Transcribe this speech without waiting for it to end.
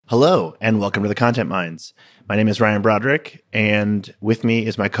Hello, and welcome to the Content Minds. My name is Ryan Broderick, and with me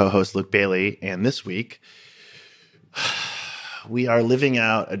is my co-host Luke Bailey. And this week, we are living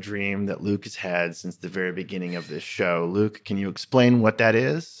out a dream that Luke has had since the very beginning of this show. Luke, can you explain what that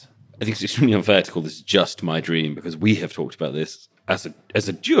is? I think it's extremely unfair to call this just my dream, because we have talked about this as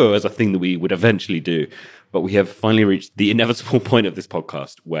a duo, as a thing that we would eventually do. But we have finally reached the inevitable point of this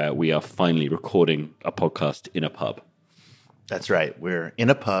podcast where we are finally recording a podcast in a pub. That's right. We're in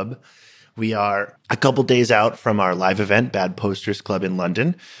a pub. We are a couple days out from our live event, Bad Posters Club in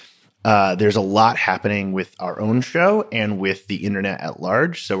London. There's a lot happening with our own show and with the internet at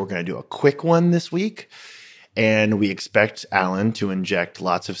large. So we're going to do a quick one this week. And we expect Alan to inject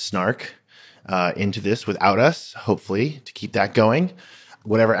lots of snark into this without us, hopefully, to keep that going.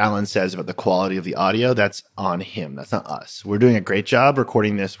 Whatever Alan says about the quality of the audio, that's on him. That's not us. We're doing a great job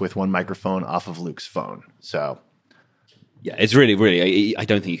recording this with one microphone off of Luke's phone. So yeah, it's really, I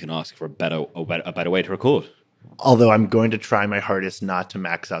don't think you can ask for a better way to record. Although I'm going to try my hardest not to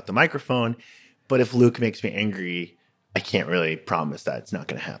max out the microphone. But if Luke makes me angry, I can't really promise that it's not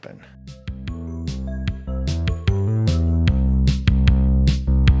going to happen.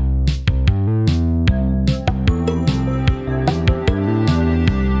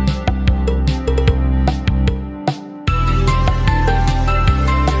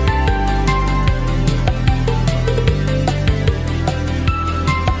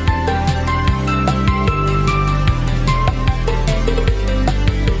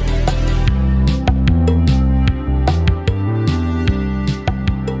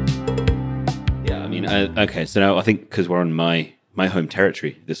 Okay, so now I think because we're on my home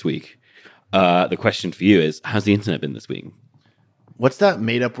territory this week, the question for you is, how's the internet been this week? What's that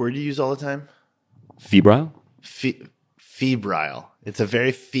made-up word you use all the time? Febrile? Febrile. It's a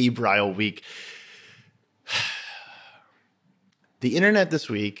very febrile week. The internet this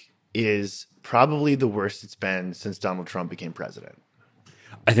week is probably the worst it's been since Donald Trump became president.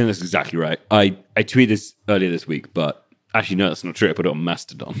 I think that's exactly right. I tweeted this earlier this week, but actually, no, that's not true. I put it on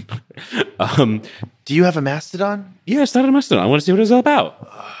Mastodon. Do you have a Mastodon? Yeah, I started a Mastodon. I want to see what it's all about.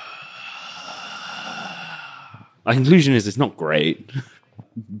 My conclusion is it's not great.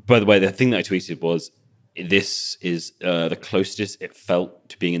 By the way, the thing that I tweeted was, this is the closest it felt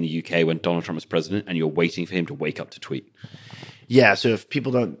to being in the UK when Donald Trump was president, and you're waiting for him to wake up to tweet. Yeah, so if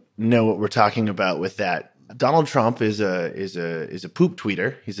people don't know what we're talking about with that, Donald Trump is a poop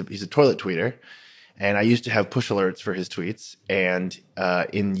tweeter. He's a toilet tweeter. And I used to have push alerts for his tweets. And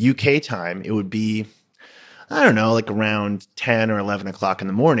in UK time, it would be, I don't know, like around 10 or 11 o'clock in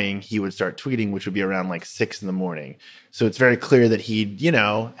the morning, he would start tweeting, which would be around like 6 in the morning. So it's very clear that he'd,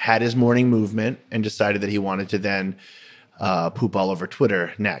 had his morning movement and decided that he wanted to then poop all over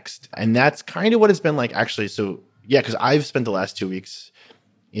Twitter next. And that's kind of what it's been like, actually. So, yeah, because I've spent the last 2 weeks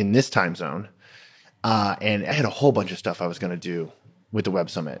in this time zone. And I had a whole bunch of stuff I was going to do with the Web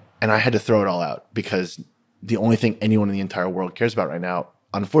Summit. And I had to throw it all out because the only thing anyone in the entire world cares about right now,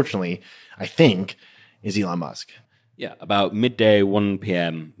 unfortunately, I think, is Elon Musk. Yeah, about midday, 1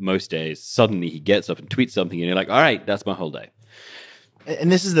 p.m. most days, suddenly he gets up and tweets something and you're like, all right, that's my whole day. And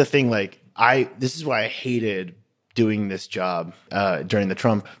this is the thing, this is why I hated doing this job during the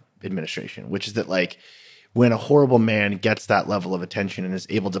Trump administration, which is that when a horrible man gets that level of attention and is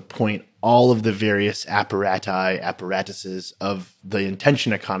able to point all of the various apparatuses of the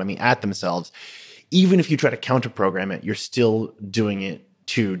intention economy at themselves, even if you try to counter-program it, you're still doing it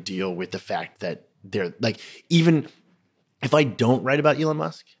to deal with the fact that they're even if I don't write about Elon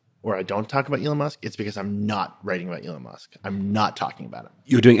Musk or I don't talk about Elon Musk, it's because I'm not writing about Elon Musk. I'm not talking about him.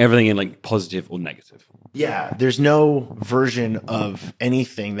 You're doing everything in positive or negative. Yeah, there's no version of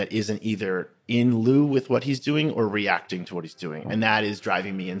anything that isn't either in lieu with what he's doing or reacting to what he's doing. And that is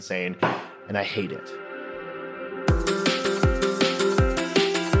driving me insane, and I hate it.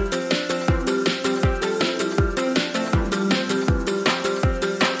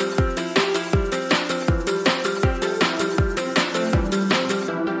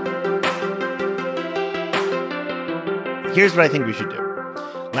 Here's what I think we should do.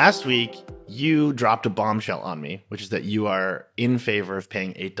 Last week, you dropped a bombshell on me, which is that you are in favor of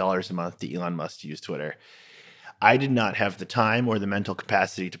paying $8 a month to Elon Musk to use Twitter. I did not have the time or the mental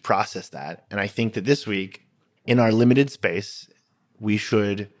capacity to process that. And I think that this week, in our limited space, we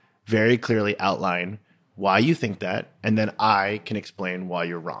should very clearly outline why you think that, and then I can explain why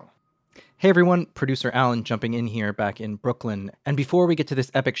you're wrong. Hey everyone, producer Alan jumping in here back in Brooklyn. And before we get to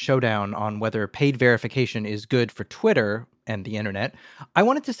this epic showdown on whether paid verification is good for Twitter, and the internet, I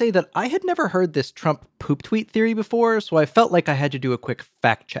wanted to say that I had never heard this Trump poop tweet theory before, so I felt like I had to do a quick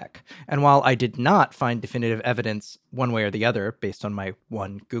fact check. And while I did not find definitive evidence one way or the other based on my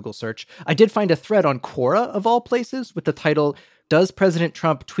one Google search, I did find a thread on Quora, of all places, with the title, "Does President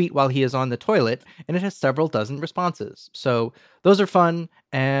Trump Tweet While He Is on the Toilet?" And it has several dozen responses. So those are fun,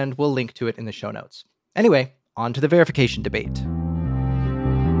 and we'll link to it in the show notes. Anyway, on to the verification debate.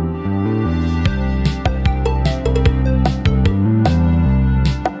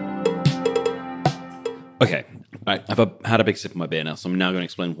 Okay, right, I've had a big sip of my beer now, so I'm now going to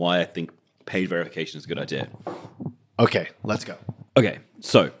explain why I think paid verification is a good idea. Okay, let's go. Okay,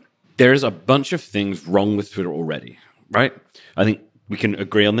 so there's a bunch of things wrong with Twitter already, right? I think we can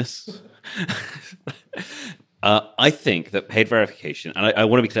agree on this. I think that paid verification, and I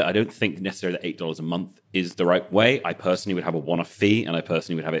want to be clear, I don't think necessarily that $8 a month is the right way. I personally would have a one-off fee, and I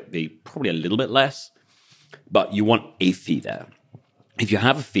personally would have it be probably a little bit less, but you want a fee there. If you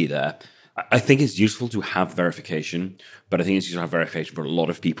have a fee there, I think it's useful to have verification, but I think it's useful to have verification for a lot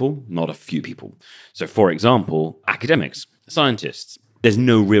of people, not a few people. So, for example, academics, scientists, there's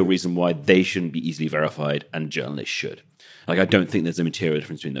no real reason why they shouldn't be easily verified, and journalists should. Like, I don't think there's a material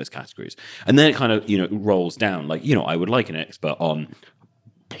difference between those categories. And then it kind of, rolls down. Like, I would like an expert on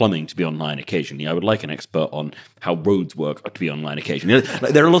plumbing to be online occasionally. I would like an expert on how roads work to be online occasionally.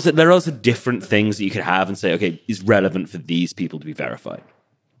 Like, there are lots of different things that you could have and say, okay, is relevant for these people to be verified.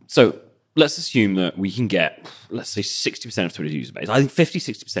 So let's assume that we can get, let's say, 60% of Twitter's user base. I think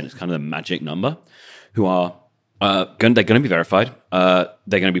 50-60% is kind of the magic number, who are they're going to be verified. They're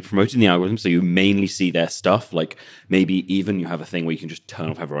going to be promoted in the algorithm, so you mainly see their stuff. Like, maybe even you have a thing where you can just turn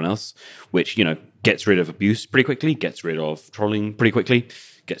off everyone else, which, gets rid of abuse pretty quickly, gets rid of trolling pretty quickly,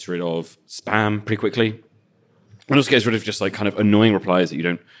 gets rid of spam pretty quickly, and also gets rid of just like kind of annoying replies that you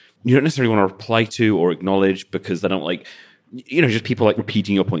don't necessarily want to reply to or acknowledge because they don't like, just people like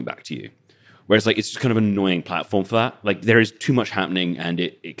repeating your point back to you. Whereas, like, it's just kind of an annoying platform for that. Like, there is too much happening, and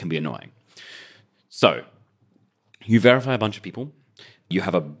it can be annoying. So, you verify a bunch of people. You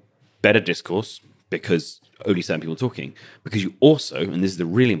have a better discourse because only certain people are talking. Because you also, and this is the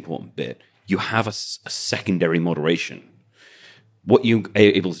really important bit, you have a secondary moderation. What you are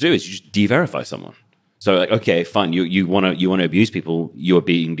able to do is you just de-verify someone. So, like, okay, fine, you want to abuse people, you are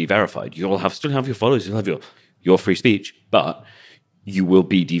being de-verified. You'll still have your followers, you'll have your free speech, but you will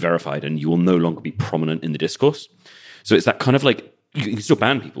be de-verified and you will no longer be prominent in the discourse. So it's that kind of like, you can still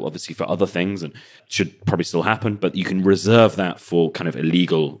ban people, obviously, for other things, and should probably still happen, but you can reserve that for kind of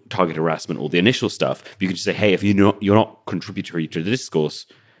illegal target harassment or the initial stuff. You can just say, hey, if you're not contributory to the discourse,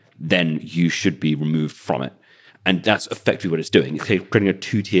 then you should be removed from it. And that's effectively what it's doing. It's creating a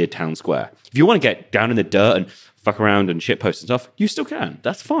two-tier town square. If you want to get down in the dirt and fuck around and shitpost and stuff, you still can.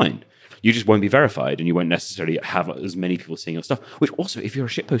 That's fine. You just won't be verified, and you won't necessarily have as many people seeing your stuff. Which also, if you're a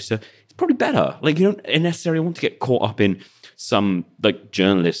shitposter, it's probably better. Like, you don't necessarily want to get caught up in some like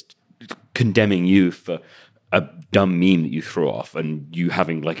journalist condemning you for a dumb meme that you threw off, and you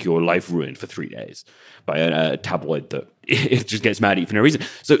having like your life ruined for 3 days by a tabloid that it just gets mad at you for no reason.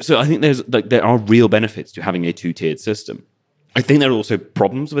 So I think there are real benefits to having a two-tiered system. I think there are also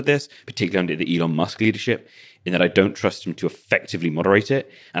problems with this, particularly under the Elon Musk leadership, in that I don't trust him to effectively moderate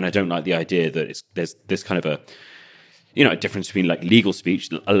it, and I don't like the idea that there's this kind of a difference between like legal speech,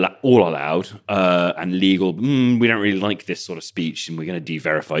 all allowed, and legal, we don't really like this sort of speech, and we're going to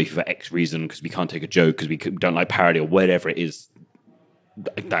de-verify you for X reason because we can't take a joke because we don't like parody or whatever it is,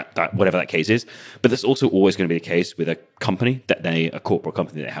 that whatever that case is. But that's also always going to be the case with a company, a corporate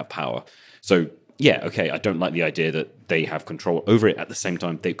company that have power. So yeah, okay, I don't like the idea that they have control over it. At the same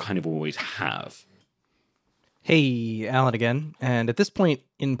time, they kind of always have. Hey, Alan again. And at this point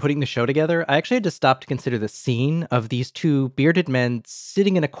in putting the show together, I actually had to stop to consider the scene of these two bearded men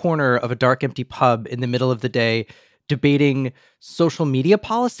sitting in a corner of a dark, empty pub in the middle of the day, debating social media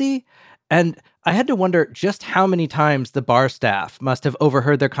policy. And I had to wonder just how many times the bar staff must have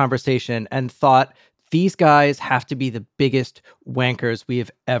overheard their conversation and thought, these guys have to be the biggest wankers we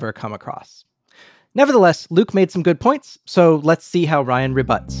have ever come across. Nevertheless, Luke made some good points, so let's see how Ryan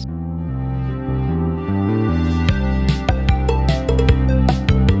rebuts.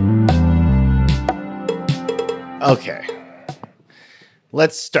 Okay,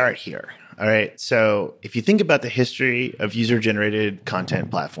 let's start here. All right, so if you think about the history of user-generated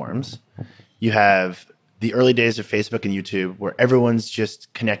content platforms, you have the early days of Facebook and YouTube where everyone's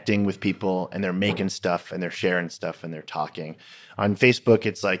just connecting with people and they're making stuff and they're sharing stuff and they're talking. On Facebook,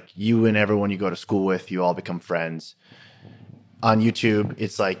 it's like you and everyone you go to school with, you all become friends. On YouTube,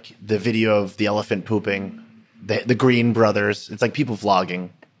 it's like the video of the elephant pooping, the Green brothers. It's like people vlogging.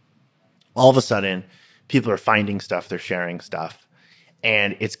 All of a sudden, People are finding stuff, they're sharing stuff,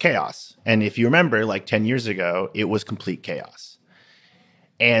 and it's chaos. And if you remember, like 10 years ago, it was complete chaos.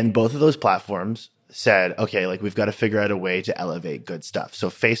 And both of those platforms said, okay, like we've got to figure out a way to elevate good stuff. So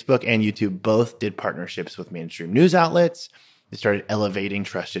Facebook and YouTube both did partnerships with mainstream news outlets. They started elevating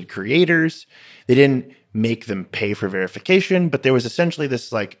trusted creators. They didn't make them pay for verification, but there was essentially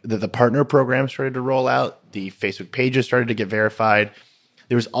this like the partner program started to roll out. The Facebook pages started to get verified.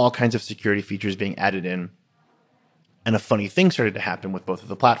 There was all kinds of security features being added in. And a funny thing started to happen with both of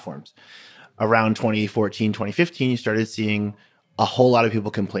the platforms. Around 2014, 2015, you started seeing a whole lot of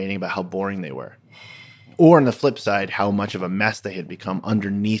people complaining about how boring they were. Or on the flip side, how much of a mess they had become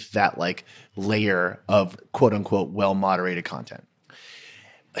underneath that like layer of quote unquote well-moderated content.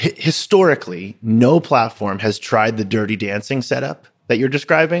 Historically, no platform has tried the dirty dancing setup that you're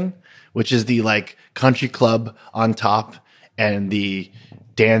describing, which is the like country club on top and the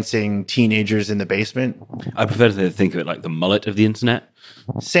dancing teenagers in the basement. I prefer to think of it like the mullet of the internet.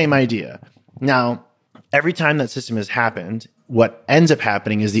 Same idea. Now, every time that system has happened, what ends up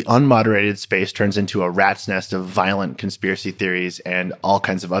happening is the unmoderated space turns into a rat's nest of violent conspiracy theories and all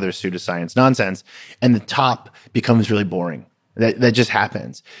kinds of other pseudoscience nonsense. And the top becomes really boring. That just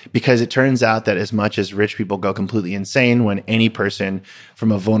happens because it turns out that as much as rich people go completely insane when any person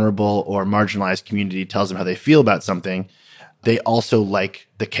from a vulnerable or marginalized community tells them how they feel about something, they also like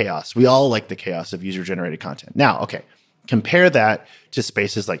the chaos. We all like the chaos of user-generated content. Now, okay, compare that to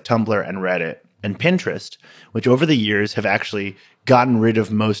spaces like Tumblr and Reddit and Pinterest, which over the years have actually gotten rid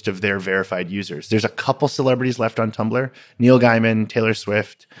of most of their verified users. There's a couple celebrities left on Tumblr: Neil Gaiman, Taylor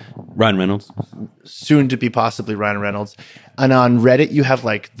Swift, Ryan Reynolds, soon to be possibly Ryan Reynolds. And on Reddit, you have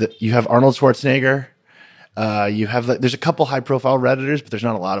you have Arnold Schwarzenegger. You have there's a couple high profile Redditors, but there's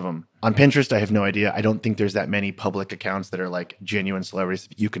not a lot of them. On Pinterest, I have no idea. I don't think there's that many public accounts that are like genuine celebrities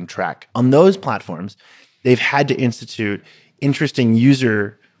that you can track. On those platforms, they've had to institute interesting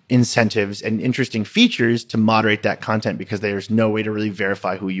user incentives and interesting features to moderate that content because there's no way to really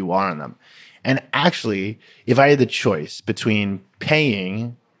verify who you are on them. And actually, if I had the choice between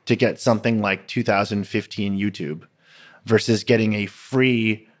paying to get something like 2015 YouTube versus getting a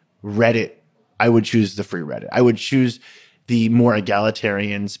free Reddit, I would choose the free Reddit. I would choose the more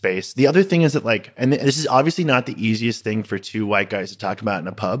egalitarian space. The other thing is that like, and this is obviously not the easiest thing for two white guys to talk about in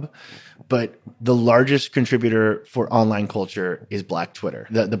a pub, but the largest contributor for online culture is Black Twitter,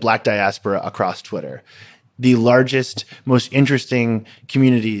 the Black diaspora across Twitter. The largest, most interesting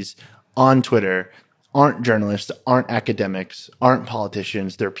communities on Twitter aren't journalists, aren't academics, aren't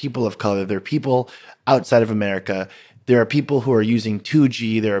politicians. They're people of color. They're people outside of America. There are people who are using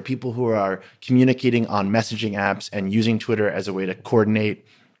 2G. There are people who are communicating on messaging apps and using Twitter as a way to coordinate.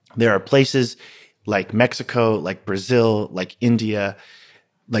 There are places like Mexico, like Brazil, like India,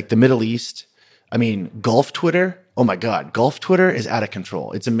 like the Middle East. I mean, Gulf Twitter. Oh my God, Gulf Twitter is out of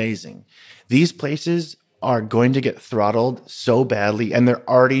control. It's amazing. These places are going to get throttled so badly, and they're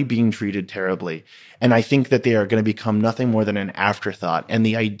already being treated terribly. And I think that they are going to become nothing more than an afterthought. And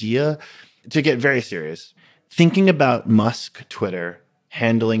the idea, to get very serious, thinking about Musk Twitter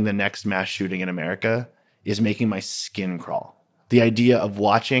handling the next mass shooting in America is making my skin crawl. The idea of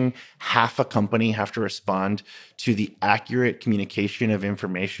watching half a company have to respond to the accurate communication of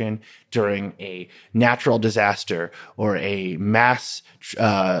information during a natural disaster or a mass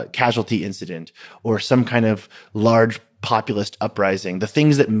casualty incident or some kind of large populist uprising, the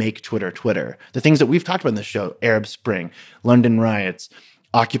things that make Twitter Twitter, the things that we've talked about in the show, Arab Spring, London riots,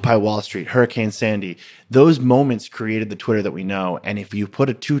 Occupy Wall Street, Hurricane Sandy, those moments created the Twitter that we know. And if you put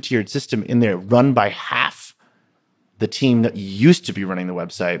a two-tiered system in there run by half the team that used to be running the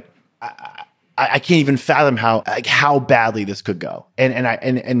website, I can't even fathom how badly this could go.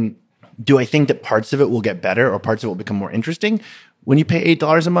 And do I think that parts of it will get better or parts of it will become more interesting? When you pay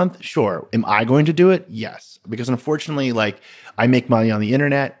 $8 a month, sure. Am I going to do it? Yes. Because unfortunately, like, I make money on the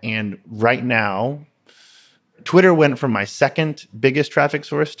internet, and right now, Twitter went from my second biggest traffic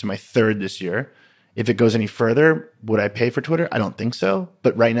source to my third this year. If it goes any further, would I pay for Twitter? I don't think so.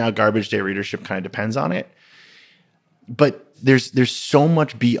 But right now, garbage day readership kind of depends on it. But there's so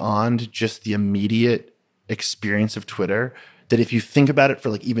much beyond just the immediate experience of Twitter that if you think about it for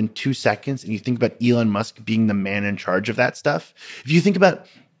like even 2 seconds and you think about Elon Musk being the man in charge of that stuff, if you think about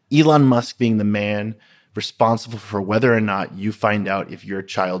Elon Musk being the man responsible for whether or not you find out if your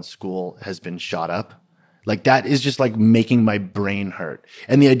child's school has been shot up, like that is just like making my brain hurt.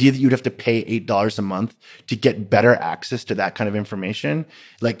 And the idea that you'd have to pay $8 a month to get better access to that kind of information,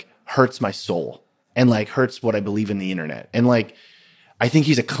 like hurts my soul and like hurts what I believe in the internet. And like, I think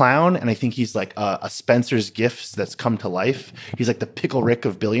he's a clown, and I think he's like a Spencer's Gifts that's come to life. He's like the Pickle Rick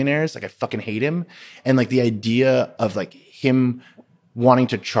of billionaires. Like I fucking hate him, and like the idea of like him wanting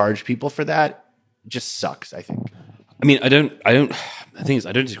to charge people for that just sucks. I think. I mean, the thing is,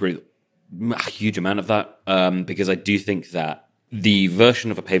 I don't disagree with a huge amount of that because I do think that the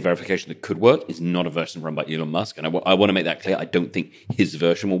version of a paid verification that could work is not a version run by Elon Musk. And I want to make that clear. I don't think his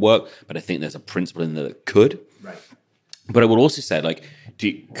version will work, but I think there's a principle in there that could. Right. But I would also say, like,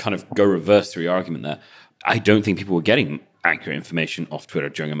 to kind of go reverse through your argument there, I don't think people were getting accurate information off Twitter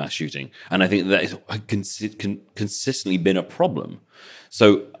during a mass shooting. And I think that has consistently been a problem.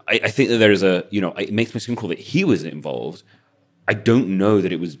 So I think that there is it makes my skin crawl that he was involved. I don't know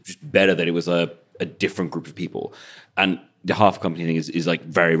that it was just better that it was a different group of people. And the half company thing is like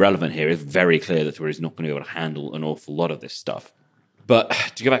very relevant here. It's very clear that Twitter is not going to be able to handle an awful lot of this stuff. But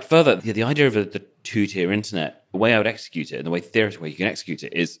to go back further, the idea of the two-tier internet, the way I would execute it, and the way theoretically you can execute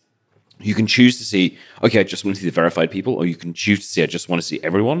it is you can choose to see, okay, I just want to see the verified people, or you can choose to see, I just want to see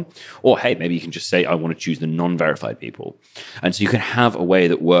everyone. Or, hey, maybe you can just say, I want to choose the non-verified people. And so you can have a way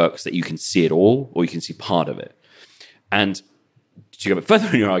that works that you can see it all, or you can see part of it. And to go a bit further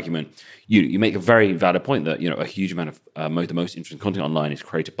in your argument, you make a very valid point that, a huge amount of the most interesting content online is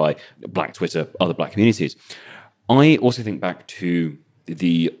created by Black Twitter, other Black communities. I also think back to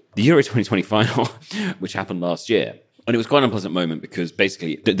the Euro 2020 final, which happened last year. And it was quite an unpleasant moment because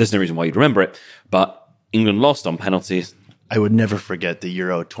basically there's no reason why you'd remember it, but England lost on penalties. I would never forget the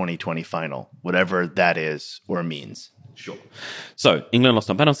Euro 2020 final, whatever that is or means. Sure. So England lost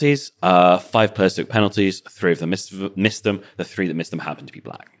on penalties. 5 players took penalties. 3 of them missed them. The 3 that missed them happened to be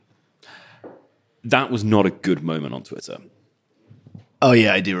black. That was not a good moment on Twitter. Oh,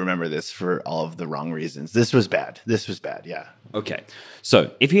 yeah, I do remember this for all of the wrong reasons. This was bad, yeah. Okay.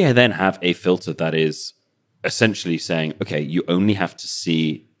 So if you then have a filter that is essentially saying, okay, you only have to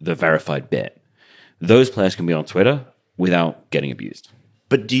see the verified bit, those players can be on Twitter without getting abused.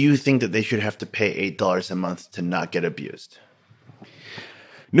 But do you think that they should have to pay $8 a month to not get abused?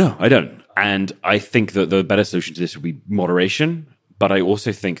 No, I don't. And I think that the better solution to this would be moderation. But I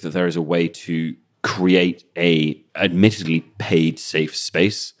also think that there is a way to create a admittedly paid safe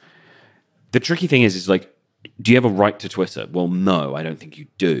space. The tricky thing is like, do you have a right to Twitter? Well, no, I don't think you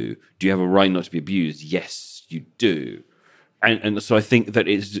do. Do you have a right not to be abused? Yes, you do. And so I think that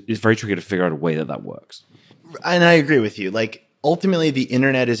it's very tricky to figure out a way that works. And I agree with you. Like, ultimately, the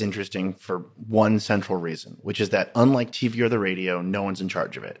internet is interesting for one central reason, which is that unlike TV or the radio, no one's in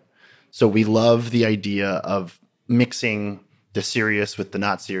charge of it. So we love the idea of mixing the serious with the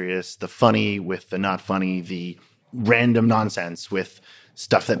not serious, the funny with the not funny, the random nonsense with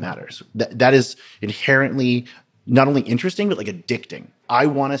stuff that matters. That is inherently not only interesting, but like addicting. I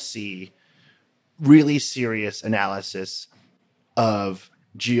want to see really serious analysis of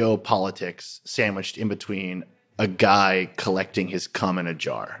geopolitics sandwiched in between a guy collecting his cum in a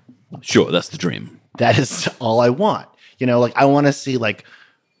jar. Sure, that's the dream. That is all I want. Like I want to see like,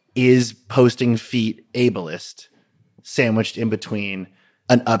 is posting feet ableist sandwiched in between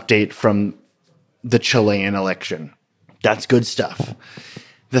an update from the Chilean election. That's good stuff.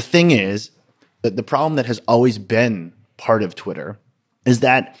 The thing is that the problem that has always been part of Twitter is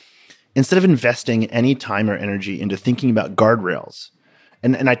that instead of investing any time or energy into thinking about guardrails,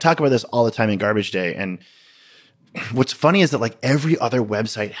 and I talk about this all the time in Garbage Day, and what's funny is that like every single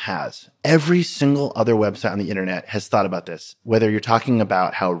other website on the internet has thought about this, whether you're talking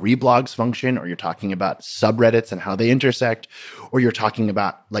about how reblogs function, or you're talking about subreddits and how they intersect, or you're talking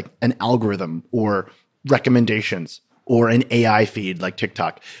about like an algorithm or recommendations or an AI feed like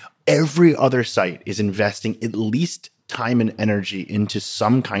TikTok. Every other site is investing at least time and energy into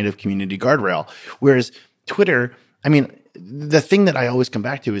some kind of community guardrail. Whereas Twitter, I mean, the thing that I always come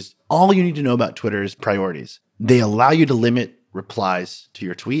back to is all you need to know about Twitter is priorities. They allow you to limit replies to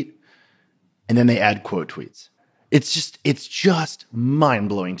your tweet, and then they add quote tweets. It's just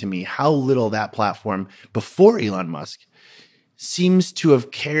mind-blowing to me how little that platform before Elon Musk seems to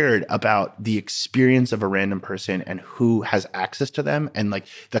have cared about the experience of a random person and who has access to them and like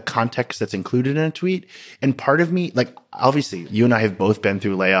the context that's included in a tweet. And part of me, like obviously you and I have both been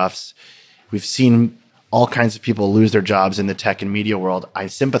through layoffs. We've seen all kinds of people lose their jobs in the tech and media world. I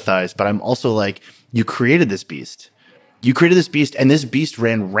sympathize, but I'm also like, you created this beast. And this beast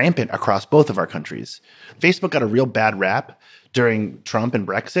ran rampant across both of our countries. Facebook got a real bad rap during Trump and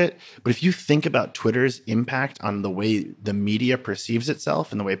Brexit. But if you think about Twitter's impact on the way the media perceives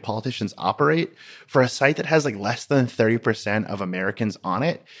itself and the way politicians operate, for a site that has like less than 30% of Americans on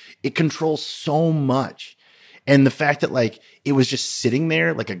it, it controls so much. And the fact that like it was just sitting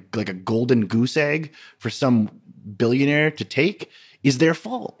there like a golden goose egg for some billionaire to take is their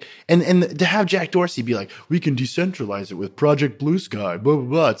fault. And to have Jack Dorsey be like, we can decentralize it with Project Blue Sky, blah, blah,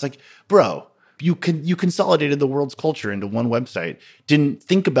 blah. It's like, bro, you consolidated the world's culture into one website, didn't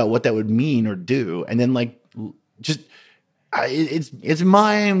think about what that would mean or do. And then like, it's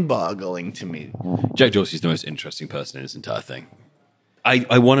mind boggling to me. Jack Dorsey's the most interesting person in this entire thing.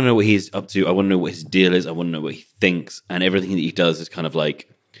 I want to know what he's up to. I want to know what his deal is. I want to know what he thinks. And everything that he does is kind of like,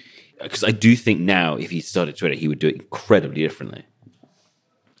 because I do think now if he started Twitter, he would do it incredibly differently.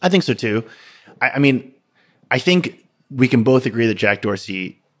 I think so too. I mean, I think we can both agree that Jack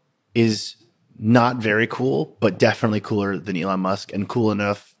Dorsey is not very cool, but definitely cooler than Elon Musk, and cool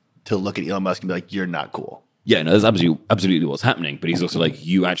enough to look at Elon Musk and be like, you're not cool. Yeah, no, that's absolutely what's happening. But he's also like,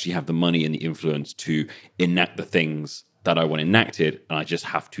 you actually have the money and the influence to enact the things that I want enacted, and I just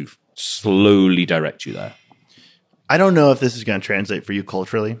have to slowly direct you there. I don't know if this is going to translate for you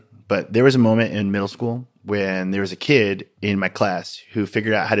culturally, but there was a moment in middle school when there was a kid in my class who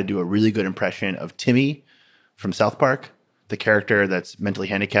figured out how to do a really good impression of Timmy from South Park, the character that's mentally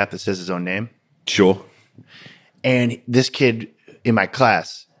handicapped that says his own name. Sure. And this kid in my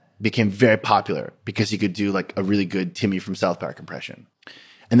class became very popular because he could do like a really good Timmy from South Park impression.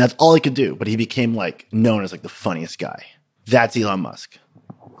 And that's all he could do. But he became like known as like the funniest guy. That's Elon Musk.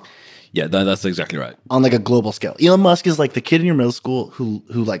 Yeah, that's exactly right. On like a global scale. Elon Musk is like the kid in your middle school who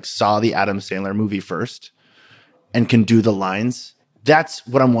like saw the Adam Sandler movie first and can do the lines. That's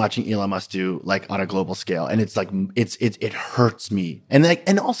what I'm watching Elon Musk do like on a global scale. And it's like, it hurts me. And like,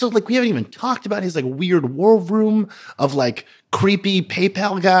 and also like, we haven't even talked about his like weird war room of like creepy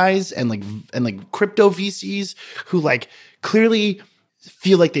PayPal guys and like crypto VCs who like clearly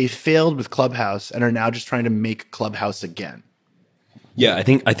feel like they failed with Clubhouse and are now just trying to make Clubhouse again. Yeah, I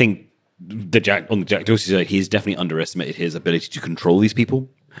think on the Jack Dorsey side, he's definitely underestimated his ability to control these people.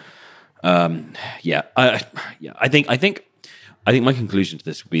 I think my conclusion to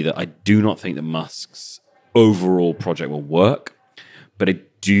this would be that I do not think that Musk's overall project will work, but I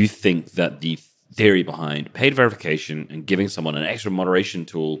do think that the theory behind paid verification and giving someone an extra moderation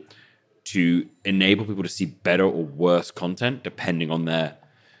tool to enable people to see better or worse content depending on their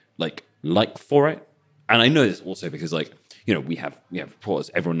like for it. And I know this also because like, you know, we have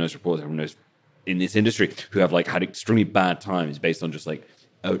reporters, everyone knows in this industry who have like had extremely bad times based on just like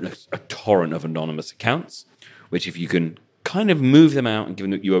a torrent of anonymous accounts, which if you can kind of move them out and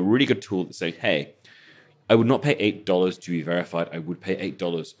give you a really good tool to say, hey, I would not pay $8 to be verified. I would pay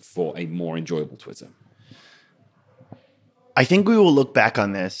 $8 for a more enjoyable Twitter. I think we will look back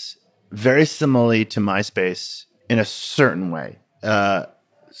on this very similarly to MySpace in a certain way.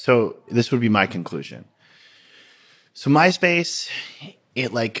 So this would be my conclusion. So MySpace,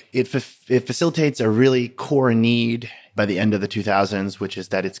 it facilitates a really core need by the end of the 2000s, which is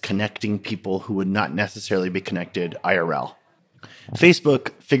that it's connecting people who would not necessarily be connected IRL.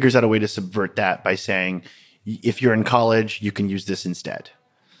 Facebook figures out a way to subvert that by saying, if you're in college, you can use this instead.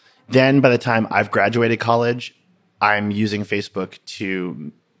 Then by the time I've graduated college, I'm using Facebook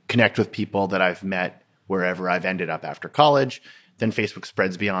to connect with people that I've met wherever I've ended up after college. Then Facebook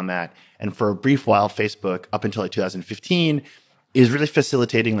spreads beyond that. And for a brief while, Facebook, up until like 2015, is really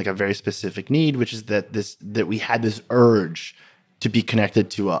facilitating like a very specific need, which is that we had this urge to be connected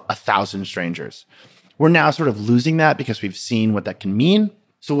to 1,000 strangers. We're now sort of losing that because we've seen what that can mean.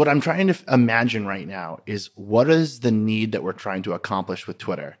 So what I'm trying to imagine right now is, what is the need that we're trying to accomplish with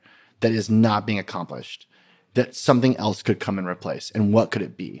Twitter that is not being accomplished, that something else could come and replace? And what could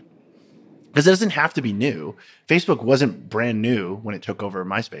it be? Because it doesn't have to be new. Facebook wasn't brand new when it took over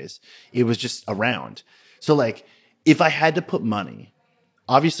MySpace. It was just around. So like, if I had to put money,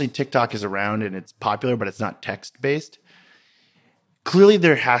 obviously TikTok is around and it's popular, but it's not text-based. Clearly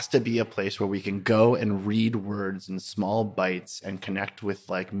there has to be a place where we can go and read words in small bites and connect with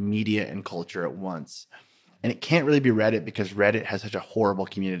like media and culture at once. And it can't really be Reddit because Reddit has such a horrible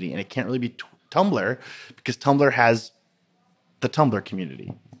community. And it can't really be Tumblr because Tumblr has the Tumblr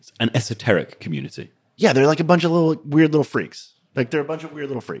community. It's an esoteric community. Yeah, they're like a bunch of weird little freaks. Like they're a bunch of weird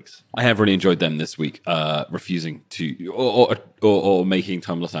little freaks. I have really enjoyed them this week, refusing to or making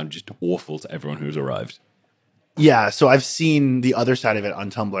Tumblr sound just awful to everyone who's arrived. Yeah, so I've seen the other side of it on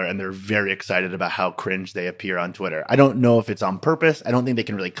Tumblr, and they're very excited about how cringe they appear on Twitter. I don't know if it's on purpose. I don't think they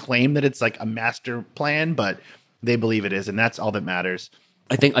can really claim that it's like a master plan, but they believe it is, and that's all that matters.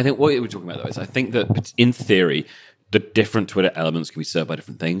 I think what we're talking about, though, is I think that in theory, the different Twitter elements can be served by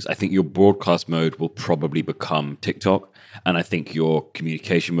different things. I think your broadcast mode will probably become TikTok, and I think your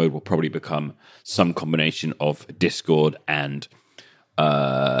communication mode will probably become some combination of Discord and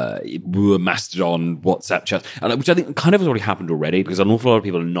Mastodon, WhatsApp chat, which I think kind of has already happened already, because an awful lot of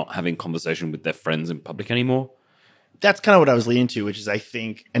people are not having conversation with their friends in public anymore. that's kind of what I was leaning to, which is I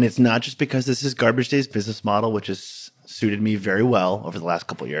think, and it's not just because this is Garbage Day's business model, which has suited me very well over the last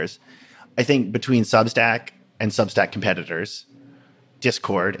couple of years. I think between Substack and Substack competitors,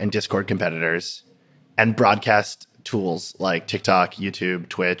 Discord and Discord competitors, and broadcast tools like TikTok, YouTube,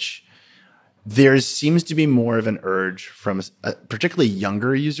 Twitch, there seems to be more of an urge from particularly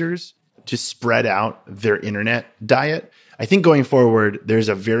younger users to spread out their internet diet. I think going forward, there's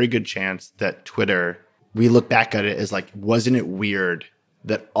a very good chance that Twitter, we look back at it as like, wasn't it weird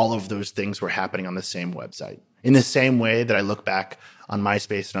that all of those things were happening on the same website? In the same way that I look back on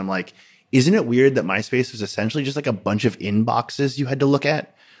MySpace and I'm like, isn't it weird that MySpace was essentially just like a bunch of inboxes you had to look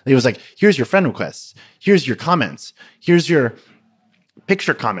at? It was like, here's your friend requests, here's your comments, here's your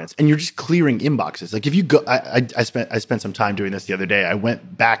picture comments, and you're just clearing inboxes. Like if you go, I spent some time doing this the other day. I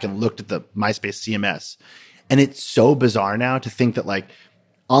went back and looked at the MySpace CMS, and it's so bizarre now to think that like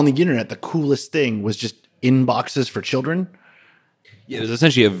on the internet, the coolest thing was just inboxes for children. Yeah, it was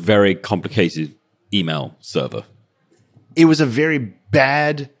essentially a very complicated email server. It was a very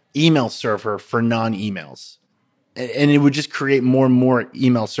bad email server for non-emails. And it would just create more and more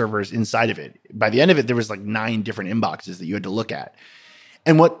email servers inside of it. By the end of it, there was like 9 different inboxes that you had to look at.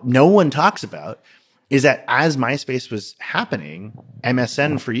 And what no one talks about is that as MySpace was happening,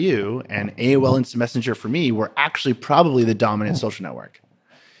 MSN for you and AOL Instant Messenger for me were actually probably the dominant social network.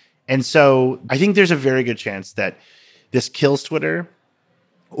 And so I think there's a very good chance that this kills Twitter,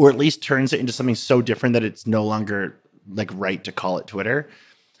 or at least turns it into something so different that it's no longer like right to call it Twitter.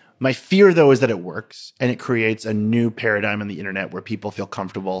 My fear, though, is that it works and it creates a new paradigm on the internet where people feel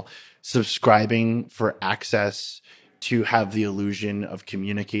comfortable subscribing for access to have the illusion of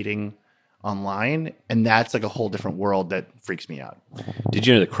communicating online. And that's like a whole different world that freaks me out. Did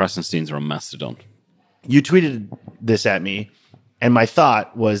you know that Krasensteins are on Mastodon? You tweeted this at me, and my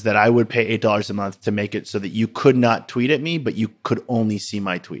thought was that I would pay $8 a month to make it so that you could not tweet at me, but you could only see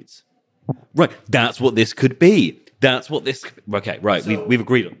my tweets. Right. That's what this could be. That's what this... Okay, right. So, we've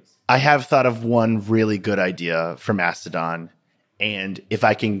agreed on this. I have thought of one really good idea for Mastodon, and if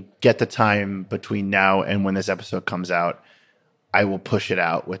I can get the time between now and when this episode comes out, I will push it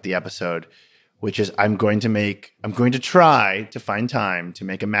out with the episode, which is I'm going to try to find time to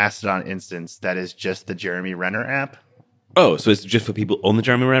make a Mastodon instance that is just the Jeremy Renner app. Oh, so it's just for people on the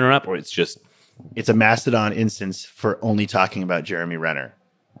Jeremy Renner app, or it's a Mastodon instance for only talking about Jeremy Renner.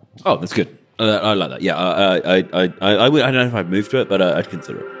 Oh, that's good. I like that. Yeah, I don't know if I'd move to it, but I'd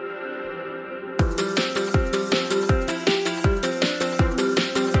consider it.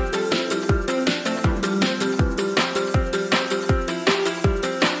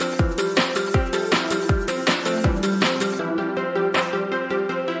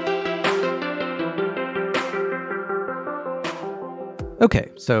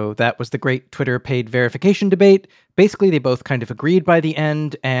 Okay, so that was the great Twitter paid verification debate. Basically, they both kind of agreed by the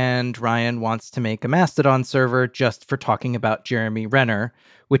end, and Ryan wants to make a Mastodon server just for talking about Jeremy Renner,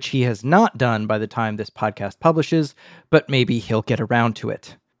 which he has not done by the time this podcast publishes, but maybe he'll get around to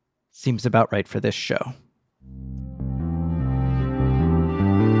it. Seems about right for this show.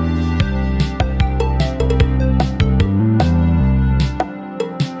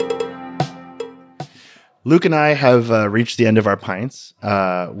 Luke and I have reached the end of our pints,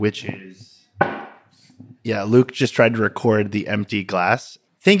 which is, Luke just tried to record the empty glass.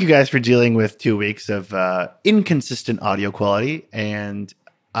 Thank you guys for dealing with 2 weeks of inconsistent audio quality, and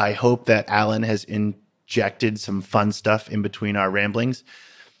I hope that Alan has injected some fun stuff in between our ramblings.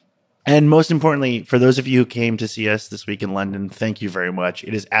 And most importantly, for those of you who came to see us this week in London, thank you very much.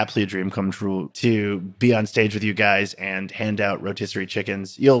 It is absolutely a dream come true to be on stage with you guys and hand out rotisserie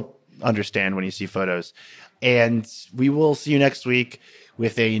chickens. You'll understand when you see photos. And we will see you next week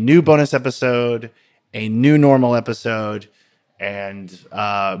with a new bonus episode, a new normal episode, and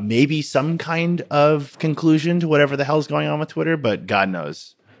maybe some kind of conclusion to whatever the hell's going on with Twitter, but God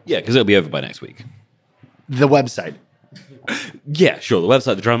knows. Yeah, because it'll be over by next week. The website. Yeah, sure. The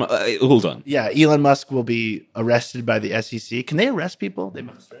website, the drama, all done. Yeah, Elon Musk will be arrested by the SEC. Can they arrest people? They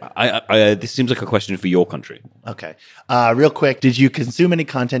must. Right? This seems like a question for your country. Okay. Real quick, did you consume any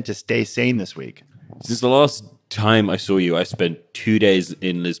content to stay sane this week? Since the last time I saw you, I spent 2 days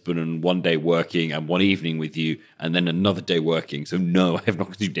in Lisbon and 1 day working and 1 evening with you and then another day working. So no, I have not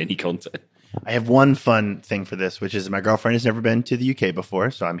consumed any content. I have one fun thing for this, which is my girlfriend has never been to the UK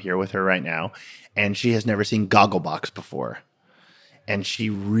before, so I'm here with her right now. And she has never seen Gogglebox before. And she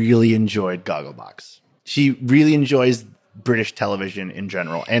really enjoyed Gogglebox. She really enjoys British television in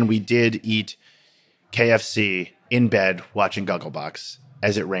general. And we did eat KFC in bed watching Gogglebox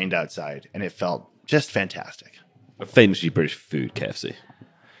as it rained outside. And it felt just fantastic. A famously British food, KFC.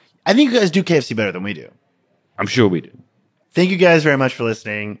 I think you guys do KFC better than we do. I'm sure we do. Thank you guys very much for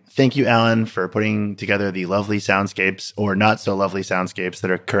listening. Thank you, Alan, for putting together the lovely soundscapes or not so lovely soundscapes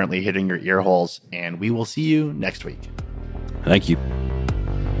that are currently hitting your ear holes. And we will see you next week. Thank you.